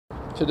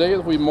Today,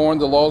 as we mourn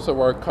the loss of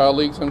our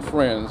colleagues and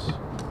friends,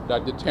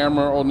 Dr.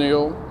 Tamara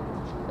O'Neill,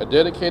 a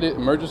dedicated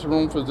emergency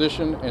room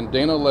physician, and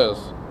Dana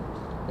Less,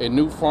 a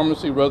new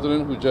pharmacy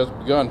resident who just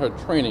begun her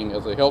training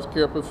as a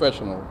healthcare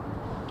professional,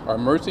 our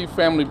Mercy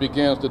family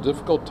begins the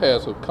difficult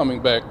task of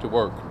coming back to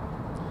work.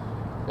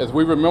 As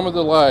we remember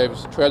the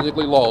lives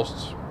tragically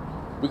lost,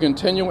 we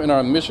continue in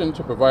our mission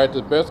to provide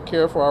the best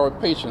care for our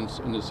patients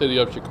in the city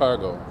of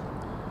Chicago.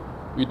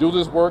 We do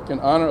this work in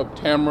honor of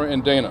Tamara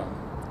and Dana,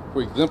 who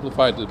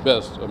exemplified the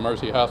best of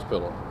Mercy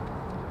Hospital.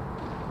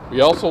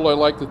 We also would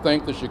like to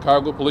thank the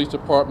Chicago Police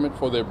Department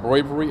for their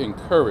bravery and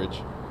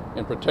courage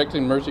in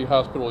protecting Mercy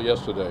Hospital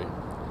yesterday.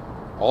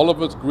 All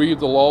of us grieve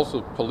the loss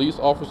of police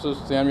officer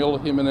Samuel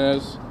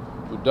Jimenez,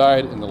 who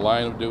died in the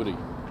line of duty.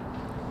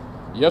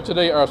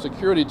 Yesterday, our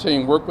security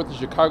team worked with the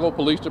Chicago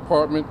Police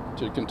Department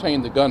to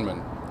contain the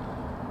gunman.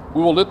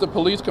 We will let the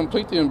police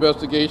complete the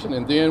investigation,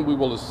 and then we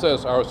will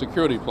assess our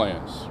security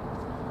plans.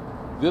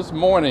 This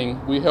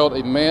morning, we held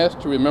a mass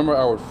to remember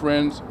our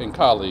friends and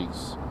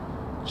colleagues.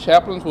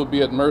 Chaplains will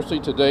be at Mercy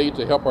today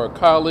to help our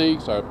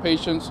colleagues, our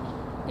patients,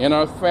 and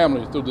our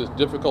families through this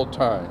difficult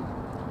time.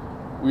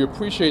 We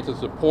appreciate the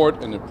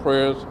support and the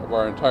prayers of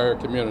our entire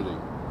community.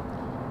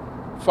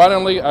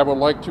 Finally, I would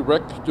like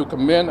to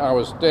commend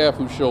our staff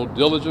who showed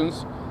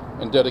diligence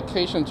and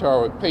dedication to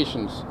our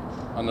patients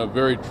under a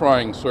very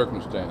trying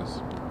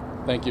circumstance.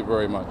 Thank you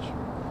very much.